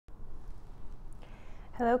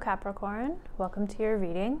Hello Capricorn, welcome to your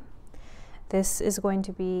reading. This is going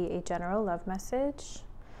to be a general love message.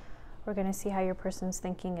 We're going to see how your person's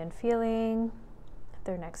thinking and feeling,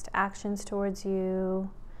 their next actions towards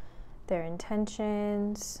you, their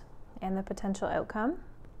intentions, and the potential outcome.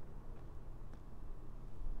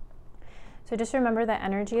 So just remember that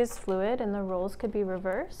energy is fluid and the roles could be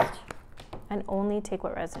reversed, and only take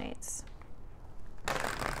what resonates.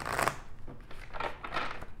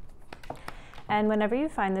 And whenever you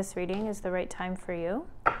find this reading is the right time for you.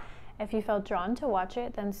 If you felt drawn to watch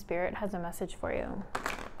it, then Spirit has a message for you.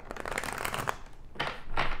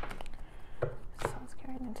 Souls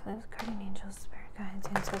carried into this guardian angels, spirit guides,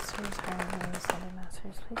 ancestors, higher beings, ascended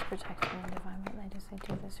masters, please protect me and divine me as I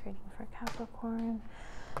do this reading for Capricorn.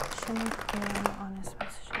 Show me clear and honest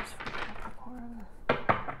messages for Capricorn.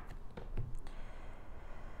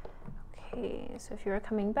 Okay, so if you are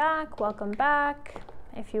coming back, welcome back.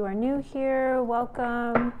 If you are new here,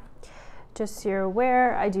 welcome. Just so you're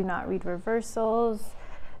aware, I do not read reversals.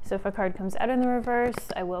 So if a card comes out in the reverse,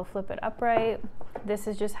 I will flip it upright. This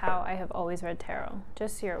is just how I have always read tarot,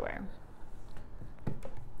 just so you're aware.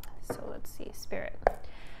 So let's see, Spirit.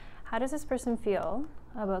 How does this person feel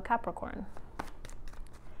about Capricorn?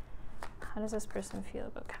 How does this person feel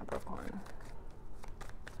about Capricorn?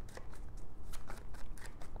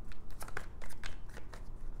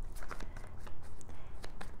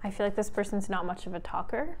 I feel like this person's not much of a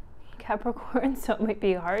talker, Capricorn, so it might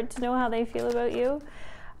be hard to know how they feel about you.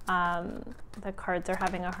 The cards are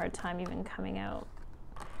having a hard time even coming out.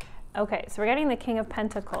 Okay, so we're getting the King of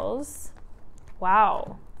Pentacles.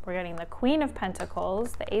 Wow. We're getting the Queen of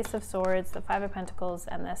Pentacles, the Ace of Swords, the Five of Pentacles,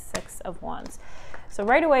 and the Six of Wands. So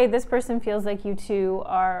right away, this person feels like you two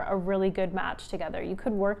are a really good match together. You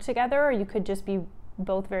could work together, or you could just be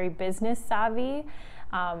both very business savvy.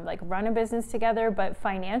 Like run a business together, but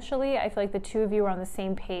financially, I feel like the two of you are on the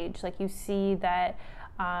same page. Like you see that,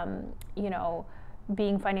 you know,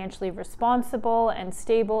 being financially responsible and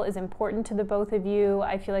stable is important to the both of you.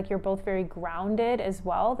 I feel like you're both very grounded as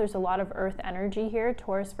well. There's a lot of earth energy here,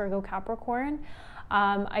 Taurus, Virgo, Capricorn.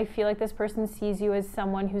 I feel like this person sees you as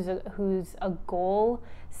someone who's a goal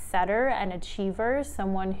setter and achiever,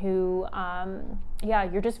 someone who, yeah,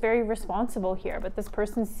 you're just very responsible here, but this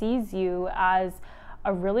person sees you as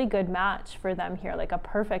a really good match for them here, like a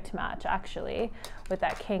perfect match actually, with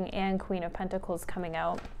that King and Queen of Pentacles coming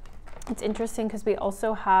out. It's interesting because we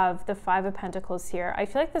also have the Five of Pentacles here. I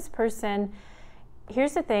feel like this person,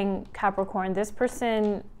 here's the thing, Capricorn, this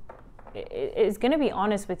person is going to be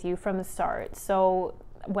honest with you from the start. So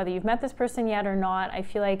whether you've met this person yet or not, I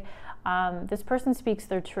feel like this person speaks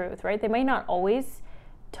their truth, right? They might not always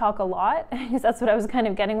talk a lot, because that's what I was kind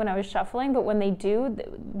of getting when I was shuffling, but when they do,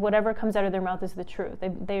 whatever comes out of their mouth is the truth.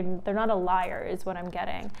 They're not a liar is what I'm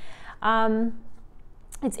getting.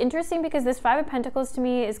 It's interesting because this Five of Pentacles to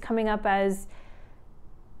me is coming up as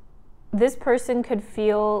this person could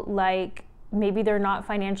feel like maybe they're not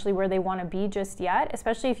financially where they want to be just yet,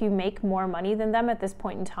 especially if you make more money than them at this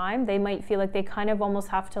point in time. They might feel like they kind of almost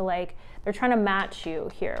have to, like, they're trying to match you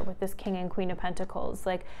here with this King and Queen of Pentacles.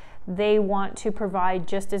 Like, they want to provide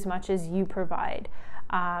just as much as you provide.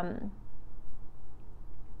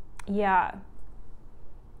 Yeah.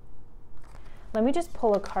 Let me just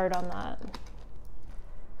pull a card on that.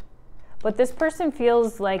 But this person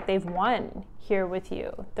feels like they've won here with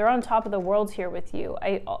you. They're on top of the world here with you.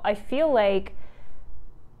 I feel like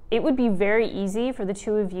it would be very easy for the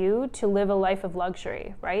two of you to live a life of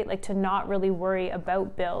luxury, right? Like to not really worry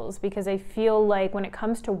about bills, because I feel like when it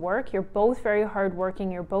comes to work, you're both very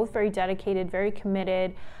hardworking, you're both very dedicated, very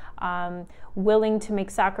committed, willing to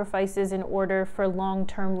make sacrifices in order for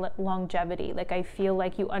long-term longevity. Like I feel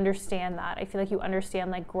like you understand that. I feel like you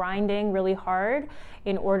understand like grinding really hard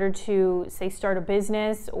in order to, say, start a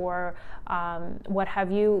business or what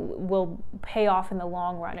have you, will pay off in the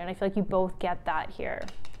long run. And I feel like you both get that here,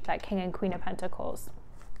 that King and Queen of Pentacles.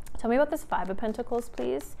 Tell me about this Five of Pentacles,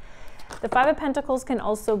 please. The Five of Pentacles can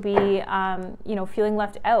also be, you know, feeling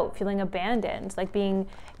left out, feeling abandoned, like being,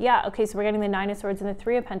 yeah, okay, so we're getting the Nine of Swords and the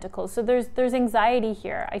Three of Pentacles. So there's anxiety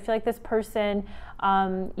here. I feel like this person,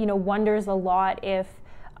 you know, wonders a lot if,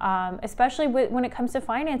 especially when it comes to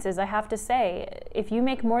finances, I have to say, if you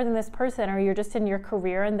make more than this person, or you're just in your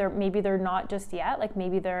career and maybe they're not just yet, like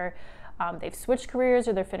maybe they've switched careers,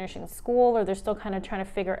 or they're finishing school, or they're still kind of trying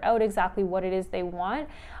to figure out exactly what it is they want.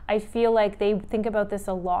 I feel like they think about this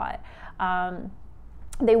a lot.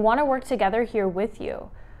 They want to work together here with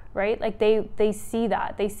you, right? Like they see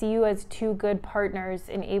that. They see you as two good partners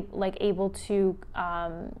and able to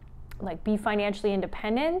like be financially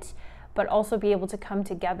independent, but also be able to come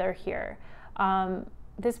together here.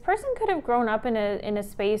 this person could have grown up in a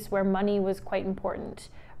space where money was quite important,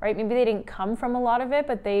 right? Maybe they didn't come from a lot of it,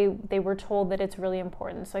 but they were told that it's really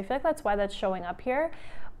important. So I feel like that's why that's showing up here.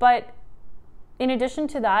 But in addition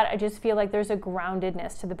to that, I just feel like there's a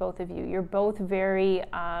groundedness to the both of you. You're both very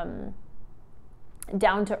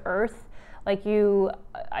down to earth. Like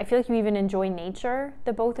I feel like you even enjoy nature,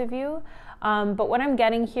 the both of you. But what I'm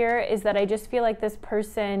getting here is that I just feel like this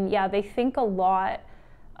person, yeah, they think a lot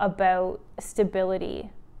about stability,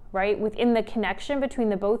 right? Within the connection between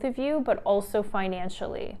the both of you, but also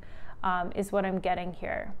financially, is what I'm getting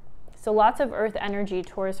here. So lots of earth energy,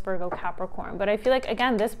 Taurus, Virgo, Capricorn. But I feel like,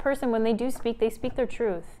 again, this person, when they do speak, they speak their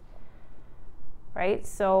truth, right?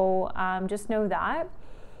 So just know that.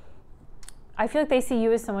 I feel like they see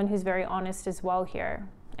you as someone who's very honest as well here.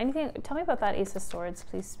 Anything, tell me about that Ace of Swords,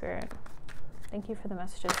 please, Spirit. Thank you for the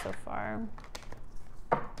messages so far.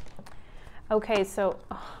 Okay, so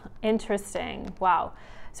interesting. Wow.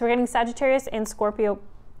 So we're getting Sagittarius and Scorpio,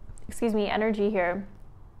 excuse me, energy here.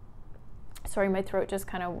 Sorry, my throat just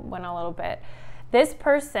kind of went a little bit. This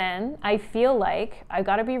person, I feel like, I've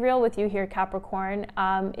got to be real with you here, Capricorn,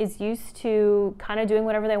 is used to kind of doing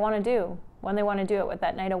whatever they want to do when they want to do it with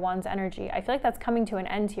that Knight of Wands energy. I feel like that's coming to an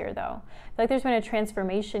end here, though. I feel like there's been a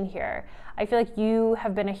transformation here. I feel like you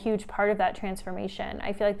have been a huge part of that transformation.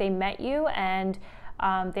 I feel like they met you and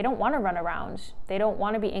they don't want to run around. They don't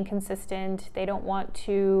want to be inconsistent. They don't want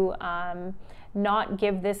to not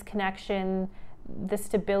give this connection the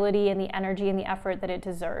stability and the energy and the effort that it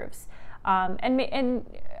deserves. And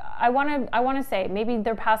I want to say maybe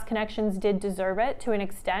their past connections did deserve it to an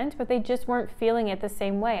extent, but they just weren't feeling it the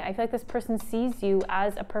same way. I feel like this person sees you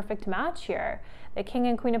as a perfect match here. The King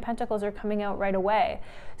and Queen of Pentacles are coming out right away.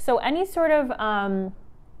 So any sort of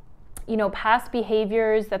you know, past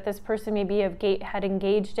behaviors that this person maybe had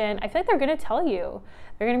engaged in, I feel like they're going to tell you.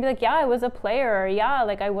 They're going to be like, yeah, I was a player, or yeah,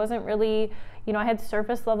 like I wasn't really, you know, I had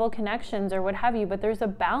surface level connections or what have you, but there's a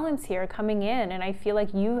balance here coming in, and I feel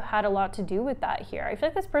like you had a lot to do with that here. I feel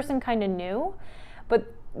like this person kind of knew,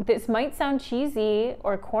 but this might sound cheesy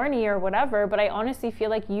or corny or whatever, but I honestly feel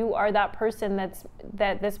like you are that person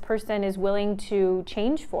that this person is willing to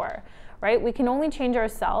change for. Right? We can only change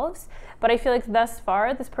ourselves, but I feel like thus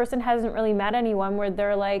far, this person hasn't really met anyone where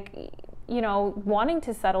they're like, you know, wanting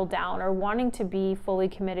to settle down or wanting to be fully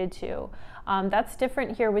committed to. That's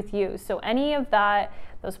different here with you. So any of that,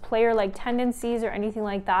 those player-like tendencies or anything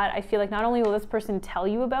like that, I feel like not only will this person tell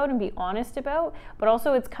you about and be honest about, but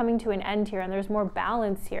also it's coming to an end here and there's more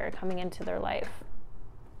balance here coming into their life.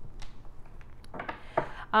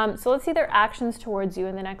 So let's see their actions towards you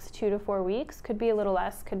in the next 2 to 4 weeks. Could be a little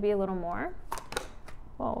less, could be a little more.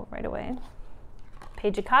 Whoa, right away.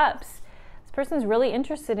 Page of Cups. This person's really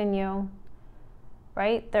interested in you,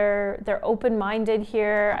 right? They're open-minded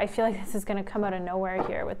here. I feel like this is going to come out of nowhere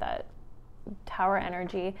here with that Tower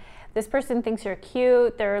energy. This person thinks you're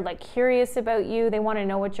cute. They're like curious about you. They want to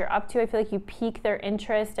know what you're up to. I feel like you pique their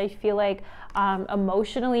interest. I feel like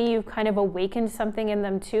emotionally you've kind of awakened something in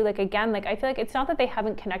them too. Like again, like I feel like it's not that they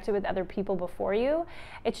haven't connected with other people before you.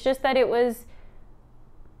 It's just that it was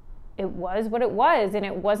what it was, and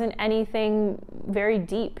it wasn't anything very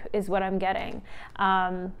deep is what I'm getting.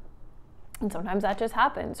 And sometimes that just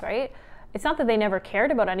happens, right? It's not that they never cared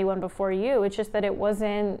about anyone before you. It's just that it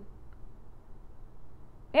wasn't,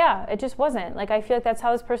 yeah, it just wasn't. Like, I feel like that's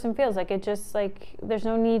how this person feels. Like, it just, like, there's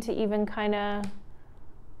no need to even kind of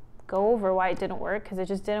go over why it didn't work, because it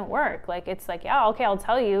just didn't work. Like, it's like, yeah, okay, I'll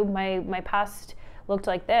tell you, my past looked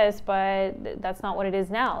like this, but that's not what it is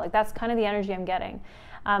now. Like, that's kind of the energy I'm getting.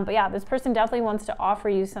 But yeah, this person definitely wants to offer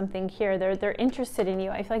you something here. They're interested in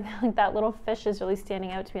you. I feel like that little fish is really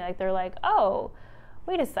standing out to me. Like, they're like, oh,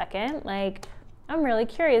 wait a second. Like, I'm really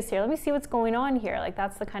curious here. Let me see what's going on here. Like,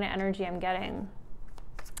 that's the kind of energy I'm getting.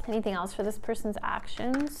 Anything else for this person's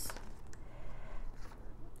actions?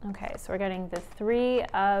 Okay, so we're getting the 3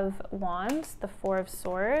 of Wands, the 4 of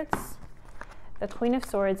Swords, the Queen of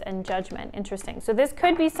Swords, and Judgment. Interesting. So this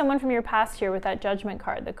could be someone from your past here with that Judgment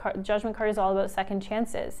card. The Judgment card is all about second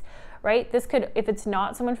chances, right? This could, if it's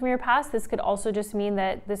not someone from your past, this could also just mean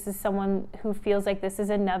that this is someone who feels like this is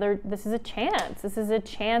a chance. This is a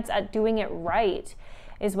chance at doing it right,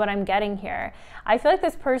 is what I'm getting here. I feel like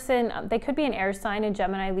this person, they could be an air sign, a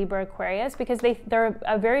Gemini, Libra, Aquarius, because they're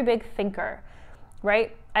a very big thinker,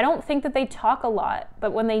 right? I don't think that they talk a lot,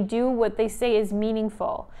 but when they do, what they say is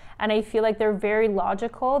meaningful. And I feel like they're very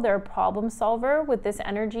logical. They're a problem solver with this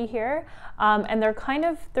energy here. And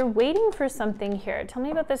they're waiting for something here. Tell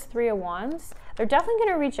me about this 3 of Wands. They're definitely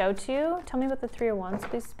gonna reach out to you. Tell me about the 3 of Wands,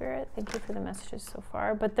 please, Spirit. Thank you for the messages so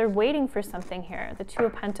far. But they're waiting for something here. The 2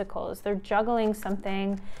 of Pentacles. They're juggling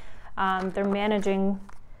something. They're managing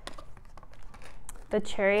the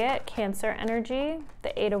Chariot, Cancer energy,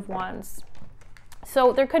 the 8 of Wands.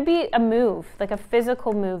 So there could be a move, like a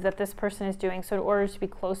physical move that this person is doing. So in order to be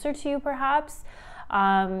closer to you, perhaps,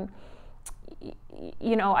 you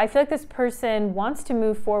know, I feel like this person wants to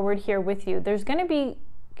move forward here with you. There's going to be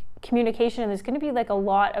communication, and there's going to be like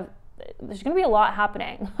there's going to be a lot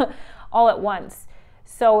happening all at once.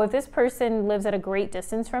 So if this person lives at a great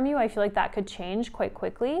distance from you, I feel like that could change quite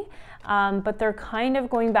quickly. But they're kind of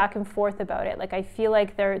going back and forth about it. Like I feel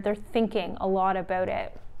like they're thinking a lot about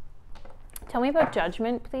it. Tell me about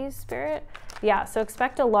Judgment, please, Spirit. Yeah, so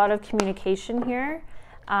expect a lot of communication here.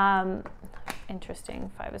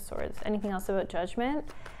 Interesting, 5 of Swords. Anything else about Judgment?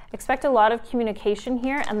 Expect a lot of communication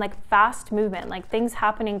here and like fast movement, like things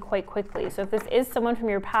happening quite quickly. So if this is someone from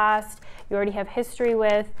your past, you already have history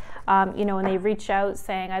with, you know, when they reach out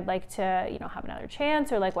saying, I'd like to, you know, have another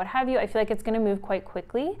chance or like what have you, I feel like it's going to move quite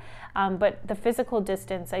quickly. But the physical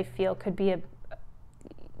distance, I feel, could be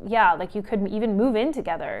yeah, like you could even move in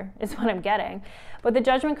together is what I'm getting. But the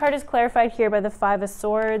Judgment card is clarified here by the 5 of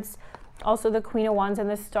Swords, also the Queen of Wands and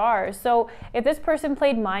the Star. So if this person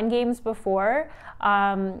played mind games before,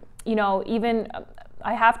 you know, even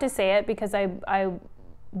I have to say it because I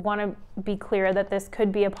want to be clear that this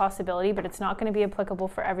could be a possibility, but it's not going to be applicable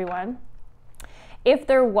for everyone. If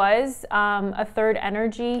there was a third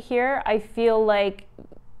energy here, I feel like,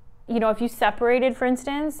 you know, if you separated, for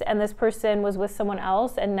instance, and this person was with someone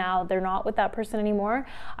else and now they're not with that person anymore,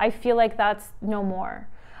 I feel like that's no more,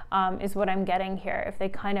 is what I'm getting here. If they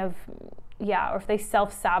kind of, yeah, or if they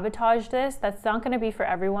self-sabotage this, that's not going to be for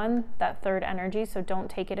everyone, that third energy, so don't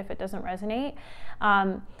take it if it doesn't resonate.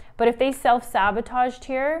 But if they self-sabotaged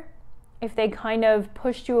here, if they kind of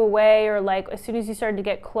pushed you away, or like as soon as you started to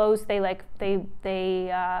get close, they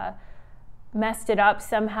messed it up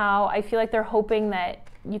somehow, I feel like they're hoping that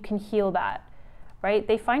you can heal that, right?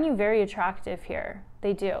 They find you very attractive here.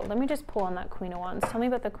 They do. Let me just pull on that Queen of Wands. Tell me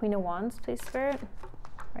about the Queen of Wands, please, Spirit.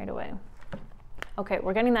 Right away. Okay,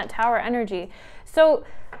 we're getting that Tower energy. So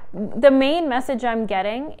the main message I'm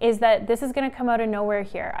getting is that this is going to come out of nowhere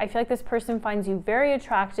here. I feel like this person finds you very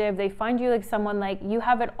attractive. They find you like someone like you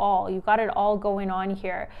have it all. You got it all going on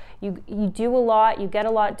here. You do a lot, you get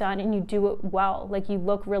a lot done, and you do it well. Like you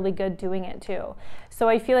look really good doing it too. So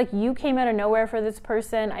I feel like you came out of nowhere for this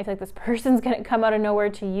person. I feel like this person's going to come out of nowhere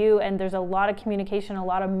to you, and there's a lot of communication, a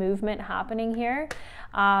lot of movement happening here.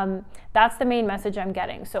 That's the main message I'm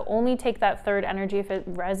getting. So only take that third energy if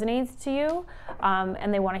it resonates to you,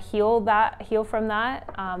 and they want to heal from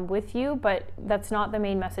that with you, but that's not the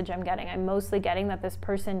main message I'm getting. I'm mostly getting that this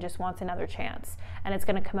person just wants another chance, and it's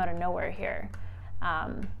going to come out of nowhere here.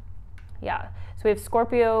 Yeah, so we have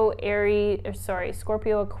Scorpio,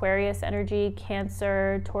 Scorpio, Aquarius energy,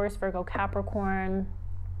 Cancer, Taurus, Virgo, Capricorn,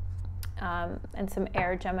 and some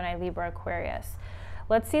air, Gemini, Libra, Aquarius.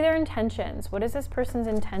 Let's see their intentions. What is this person's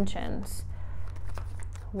intentions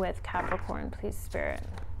with Capricorn, please, Spirit?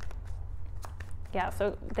 Yeah,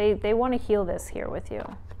 so they want to heal this here with you.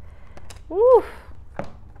 Woo!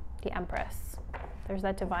 The Empress. There's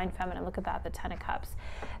that Divine Feminine. Look at that, the 10 of Cups.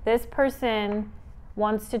 This person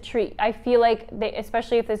wants to treat, I feel like,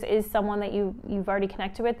 especially if this is someone that you've already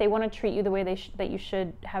connected with, they want to treat you the way that you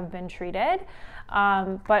should have been treated.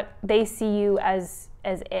 But they see you as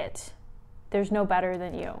it. There's no better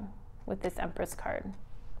than you with this Empress card.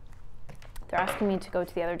 They're asking me to go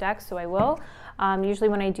to the other deck, so I will. Usually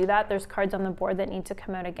when I do that, there's cards on the board that need to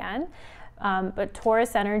come out again. But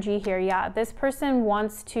Taurus energy here, yeah, this person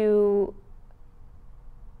wants you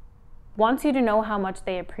to know how much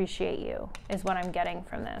they appreciate you, is what I'm getting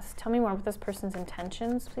from this. Tell me more about this person's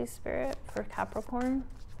intentions, please, Spirit, for Capricorn.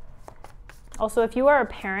 Also, if you are a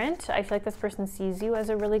parent, I feel like this person sees you as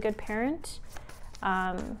a really good parent.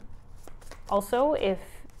 Also, if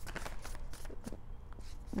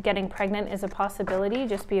getting pregnant is a possibility,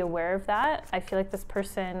 just be aware of that. I feel like this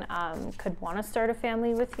person could want to start a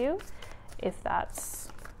family with you, if that's,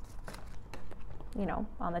 you know,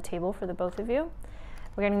 on the table for the both of you.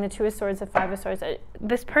 We're getting the 2 of Swords, the 5 of Swords.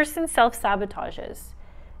 This person self-sabotages,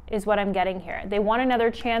 is what I'm getting here. They want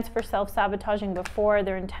another chance for self-sabotaging before.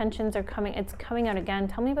 Their intentions are coming. It's coming out again.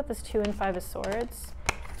 Tell me about this 2 and 5 of Swords.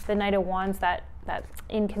 The Knight of Wands, that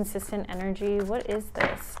inconsistent energy. What is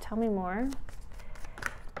this? Tell me more.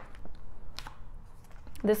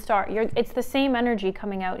 The Star. It's the same energy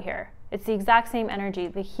coming out here. It's the exact same energy.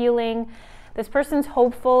 The healing. This person's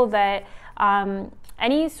hopeful that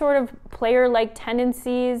any sort of player-like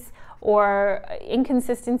tendencies or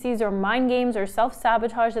inconsistencies or mind games or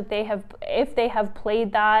self-sabotage that they have, if they have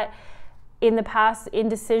played that, in the past,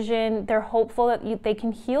 indecision. They're hopeful that they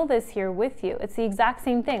can heal this here with you. It's the exact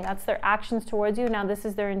same thing. That's their actions towards you. Now this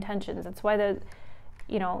is their intentions. That's why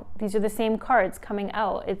these are the same cards coming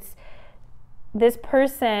out. It's this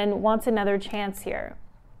person wants another chance here.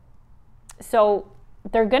 So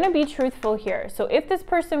they're going to be truthful here. So if this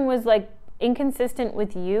person was like inconsistent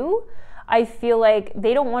with you, I feel like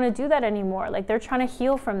they don't want to do that anymore. Like they're trying to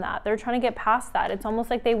heal from that. They're trying to get past that. It's almost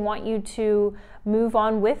like they want you to move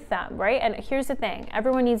on with them, right? And here's the thing.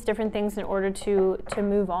 Everyone needs different things in order to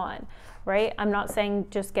move on, right? I'm not saying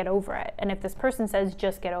just get over it. And if this person says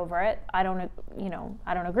just get over it, I don't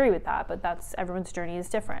agree with that, but that's, everyone's journey is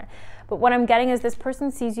different. But what I'm getting is this person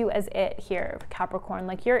sees you as it here, Capricorn,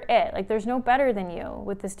 like you're it. Like there's no better than you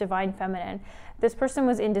with this divine feminine. This person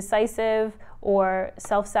was indecisive or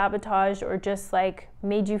self-sabotaged or just like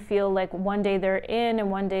made you feel like one day they're in and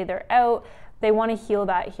one day they're out. They want to heal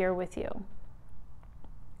that here with you.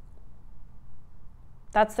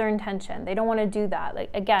 That's their intention. They don't want to do that. Like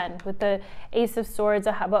again, with the Ace of Swords,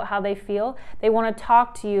 about how they feel, they want to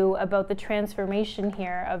talk to you about the transformation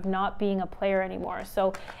here of not being a player anymore.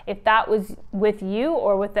 So if that was with you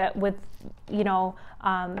or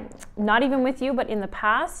not even with you, but in the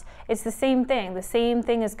past, it's the same thing. The same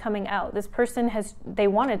thing is coming out. This person they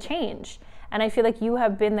want to change. And I feel like you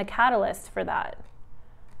have been the catalyst for that,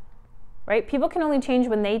 right? People can only change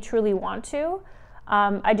when they truly want to.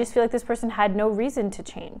 I just feel like this person had no reason to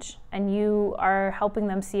change, and you are helping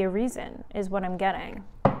them see a reason, is what I'm getting.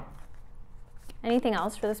 Anything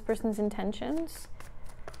else for this person's intentions?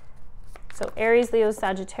 So Aries, Leo,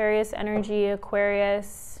 Sagittarius energy,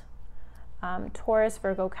 Aquarius, Taurus,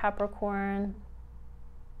 Virgo, Capricorn,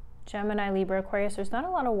 Gemini, Libra, Aquarius. There's not a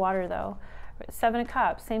lot of water though. Seven of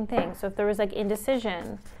Cups, same thing. So if there was like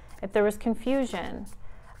indecision, if there was confusion,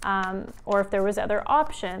 or if there was other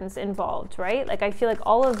options involved, right? Like I feel like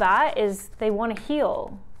all of that is, they want to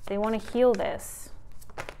heal. They want to heal this.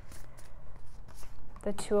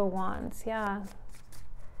 The Two of Wands, yeah.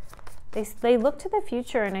 They look to the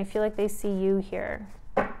future, and I feel like they see you here,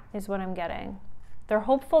 is what I'm getting. They're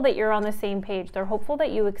hopeful that you're on the same page. They're hopeful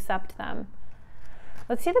that you accept them.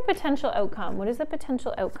 Let's see the potential outcome. What is the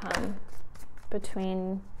potential outcome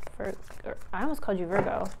between, I almost called you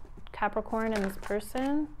Virgo, Capricorn and this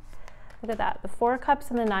person? Look at that, the Four of Cups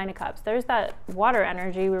and the Nine of Cups. There's that water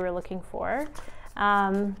energy we were looking for.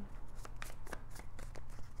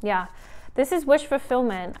 Yeah, this is wish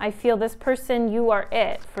fulfillment. I feel this person, you are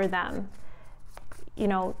it for them. You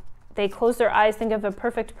know, they close their eyes, think of a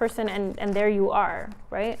perfect person, and there you are,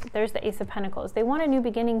 right? There's the Ace of Pentacles. They want a new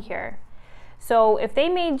beginning here. So if they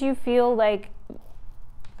made you feel like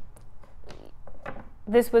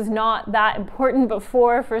this was not that important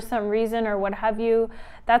before for some reason or what have you,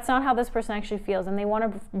 that's not how this person actually feels, and they want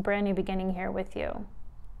a brand new beginning here with you.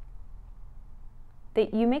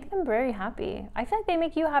 You make them very happy. I feel like they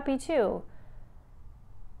make you happy too.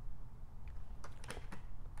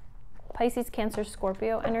 Pisces, Cancer,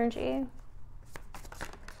 Scorpio energy.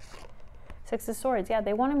 Six of Swords. Yeah,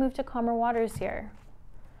 they want to move to calmer waters here.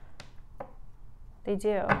 They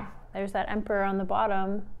do. There's that Emperor on the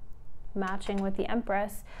bottom, matching with the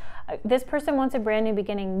Empress. This person wants a brand new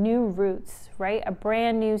beginning, new roots, right? A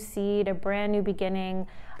brand new seed, a brand new beginning,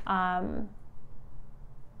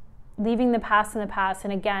 leaving the past in the past.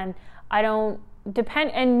 And again, I don't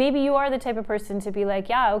depend, and maybe you are the type of person to be like,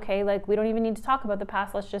 yeah, okay, like we don't even need to talk about the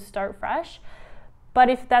past, let's just start fresh. But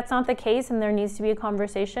if that's not the case and there needs to be a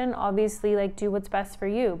conversation, obviously like do what's best for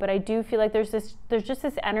you. But I do feel like there's just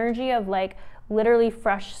this energy of like literally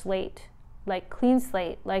fresh slate, like clean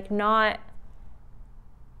slate, like not,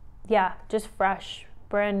 yeah, just fresh,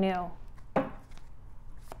 brand new.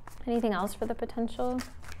 Anything else for the potential?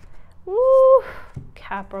 Woo,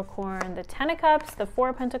 Capricorn, the Ten of Cups, the Four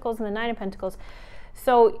of Pentacles, and the Nine of Pentacles.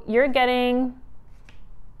 So you're getting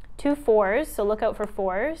 2 4s, so look out for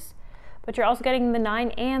 4s, but you're also getting the 9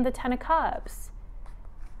 and the 10 of Cups.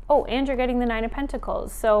 Oh, and you're getting the 9 of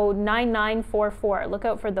Pentacles. So 9 9 4 4. Look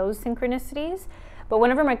out for those synchronicities. But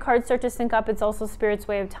whenever my cards start to sync up, it's also Spirit's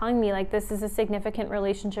way of telling me like this is a significant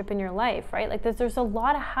relationship in your life, right? Like there's a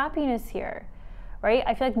lot of happiness here, right?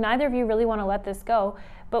 I feel like neither of you really want to let this go.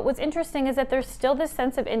 But what's interesting is that there's still this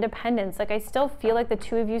sense of independence. Like I still feel like the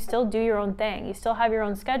two of you still do your own thing. You still have your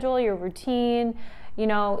own schedule, your routine. You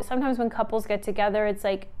know, sometimes when couples get together, it's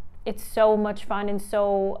like, it's so much fun and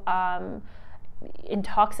so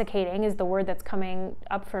intoxicating is the word that's coming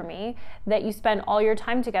up for me, that you spend all your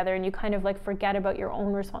time together and you kind of like forget about your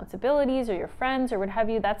own responsibilities or your friends or what have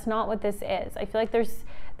you. That's not what this is. I feel like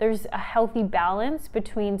there's a healthy balance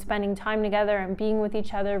between spending time together and being with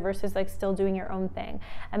each other versus like still doing your own thing.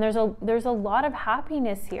 And there's a lot of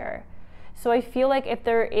happiness here. So I feel like if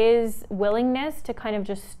there is willingness to kind of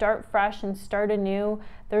just start fresh and start anew,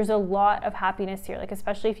 there's a lot of happiness here. Like,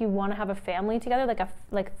 especially if you want to have a family together,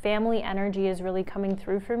 like family energy is really coming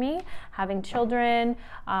through for me. Having children,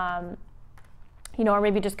 you know, or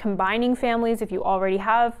maybe just combining families if you already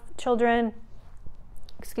have children.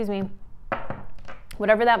 Excuse me.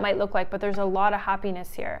 Whatever that might look like, but there's a lot of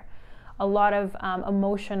happiness here. A lot of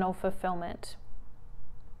emotional fulfillment.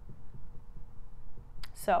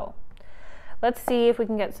 So let's see if we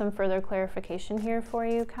can get some further clarification here for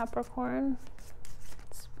you, Capricorn.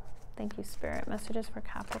 Thank you, Spirit. Messages for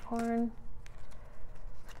Capricorn.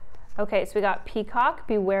 Okay, so we got Peacock,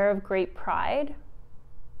 beware of great pride.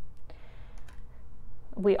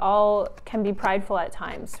 We all can be prideful at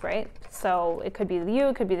times, right? So it could be you,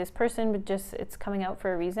 it could be this person, but just it's coming out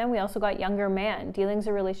for a reason. We also got younger man, dealing's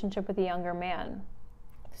a relationship with a younger man.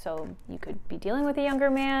 So you could be dealing with a younger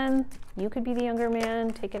man, you could be the younger man,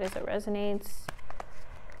 take it as it resonates.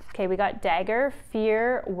 Okay, we got Dagger,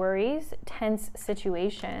 fear, worries, tense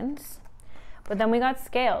situations. But then we got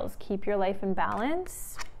Scales, keep your life in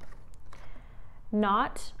balance.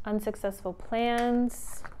 Not unsuccessful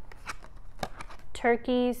plans.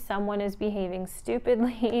 Turkey, someone is behaving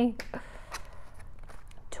stupidly.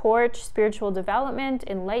 Torch, spiritual development,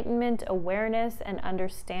 enlightenment, awareness, and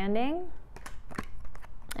understanding.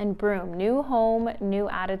 And Broom, new home, new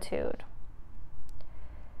attitude.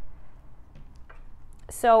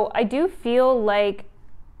 So I do feel like,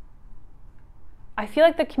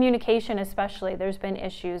 the communication especially, there's been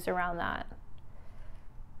issues around that.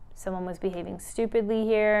 Someone was behaving stupidly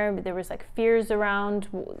here. There was like fears around,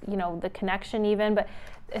 you know, the connection even, but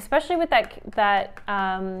especially with that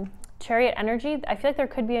Chariot energy, I feel like there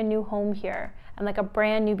could be a new home here and like a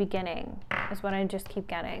brand new beginning is what I just keep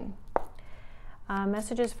getting.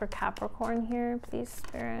 Messages for Capricorn here, please,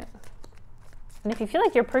 Spirit. And if you feel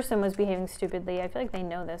like your person was behaving stupidly, I feel like they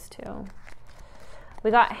know this too. We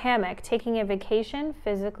got Hammock, taking a vacation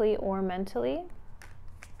physically or mentally.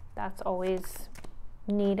 That's always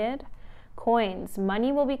needed. Coins,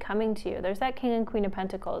 money will be coming to you. There's that King and Queen of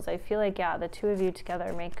Pentacles. I feel like, yeah, the two of you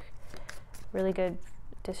together make really good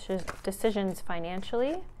decisions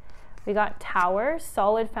financially. We got Tower,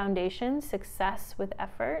 solid foundation, success with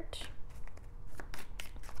effort.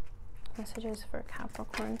 Messages for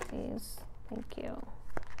Capricorn, please. Thank you.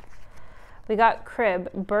 We got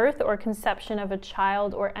Crib, birth or conception of a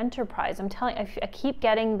child or enterprise. I'm telling you, I keep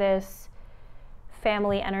getting this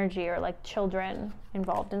family energy or like children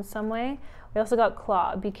involved in some way. We also got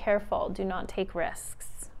Claw, be careful, do not take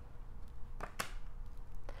risks.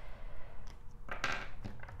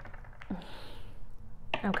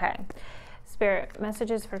 Okay, Spirit,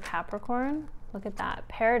 messages for Capricorn. Look at that.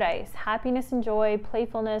 Paradise, happiness and joy,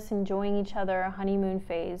 playfulness, enjoying each other, honeymoon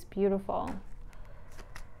phase, beautiful.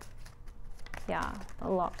 Yeah, a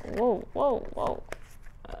lot. Whoa, whoa, whoa.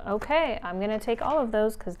 Okay, I'm going to take all of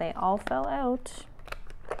those because they all fell out.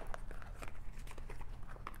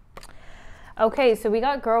 Okay, so we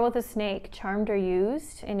got Girl with a Snake, charmed or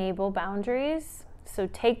used, enable boundaries. So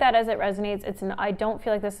take that as it resonates. I don't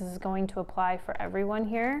feel like this is going to apply for everyone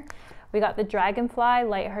here. We got the Dragonfly,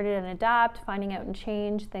 lighthearted and adapt, finding out and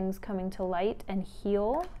change, things coming to light and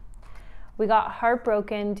heal. We got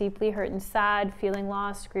Heartbroken, deeply hurt and sad, feeling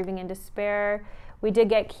lost, grieving and despair. We did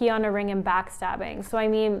get Key on a Ring and backstabbing. So I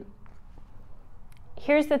mean,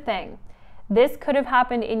 here's the thing. This could have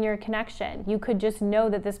happened in your connection. You could just know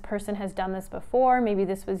that this person has done this before. Maybe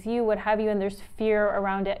this was you, what have you, and there's fear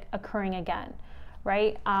around it occurring again,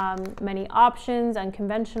 right? Many options,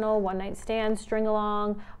 unconventional, one-night stand, string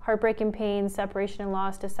along, heartbreak and pain, separation and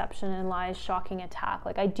loss, deception and lies, shocking attack.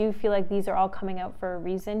 Like, I do feel like these are all coming out for a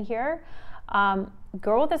reason here.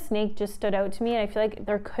 Girl with a Snake just stood out to me, and I feel like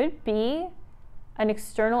there could be an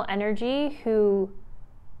external energy who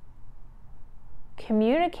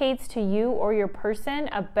communicates to you or your person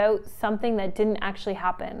about something that didn't actually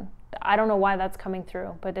happen. I don't know why that's coming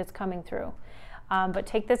through, but it's coming through. But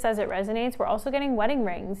take this as it resonates. We're also getting wedding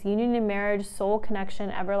rings, union and marriage, soul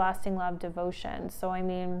connection, everlasting love, devotion. So I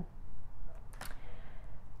mean,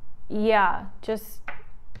 yeah,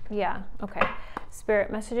 yeah, okay.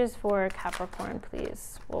 Spirit, messages for Capricorn,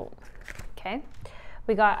 please. Whoa, okay.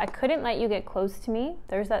 We got, I couldn't let you get close to me.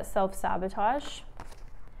 There's that self-sabotage.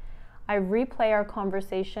 I replay our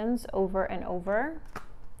conversations over and over.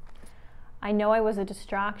 I know I was a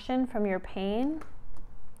distraction from your pain,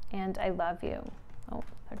 and I love you. Oh,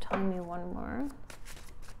 they're telling me one more.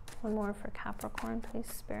 One more for Capricorn, please,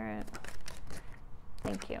 Spirit.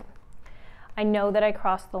 Thank you. I know that I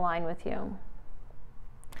crossed the line with you.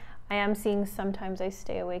 I am seeing sometimes I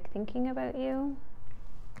stay awake thinking about you.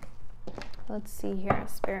 Let's see here.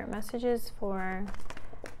 Spirit messages for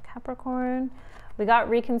Capricorn. We got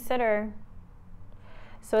reconsider.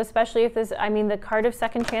 So especially if this, I mean, the card of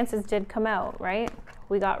second chances did come out, right?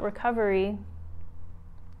 We got recovery.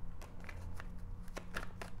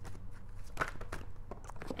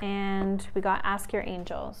 And we got ask your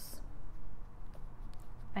angels.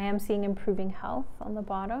 I am seeing improving health on the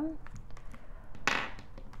bottom.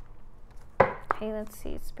 Okay, let's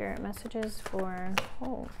see. Spirit messages for,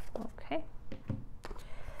 oh, okay.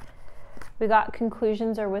 We got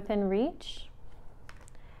conclusions are within reach.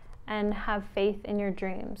 And have faith in your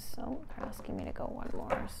dreams. So they're asking me to go one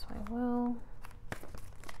more, so I will.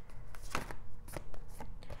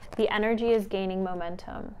 The energy is gaining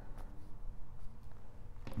momentum.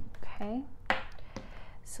 Okay.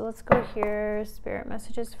 So let's go here. Spirit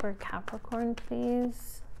messages for Capricorn,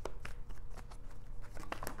 please.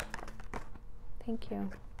 Thank you.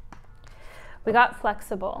 We got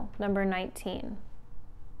flexible, number 19.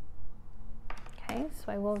 Okay,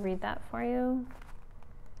 so I will read that for you.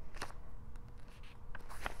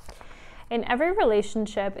 In every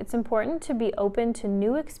relationship, it's important to be open to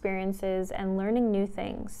new experiences and learning new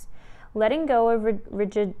things. Letting go of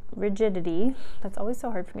rigidity, that's always so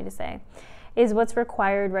hard for me to say, is what's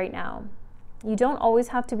required right now. You don't always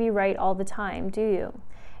have to be right all the time, do you?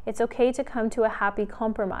 It's okay to come to a happy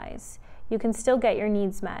compromise. You can still get your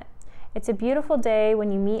needs met. It's a beautiful day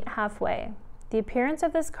when you meet halfway. The appearance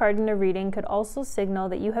of this card in a reading could also signal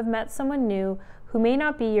that you have met someone new who may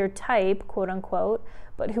not be your type, quote unquote,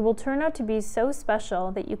 but who will turn out to be so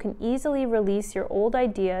special that you can easily release your old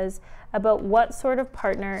ideas about what sort of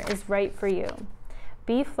partner is right for you.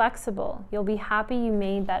 Be flexible. You'll be happy you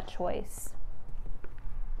made that choice.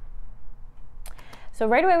 So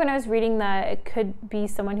right away when I was reading that, it could be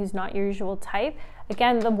someone who's not your usual type.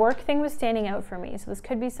 Again, the work thing was standing out for me. So this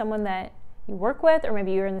could be someone that you work with, or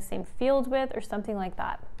maybe you're in the same field with, or something like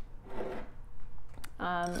that.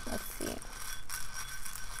 Let's see.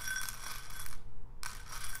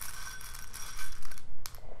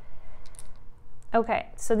 Okay,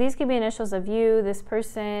 so these could be initials of you, this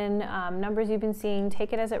person, numbers you've been seeing,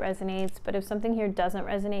 take it as it resonates, but if something here doesn't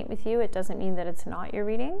resonate with you, it doesn't mean that it's not your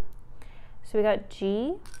reading. So we got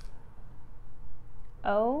G,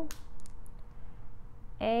 O,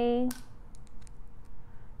 A,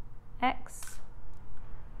 X,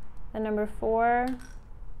 the number 4,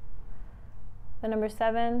 the number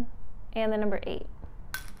 7, and the number 8.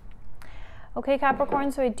 Okay,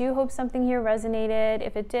 Capricorn, so I do hope something here resonated.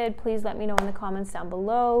 If it did, please let me know in the comments down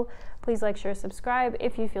below. Please like, share, subscribe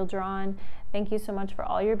if you feel drawn. Thank you so much for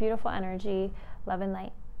all your beautiful energy. Love and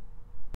light.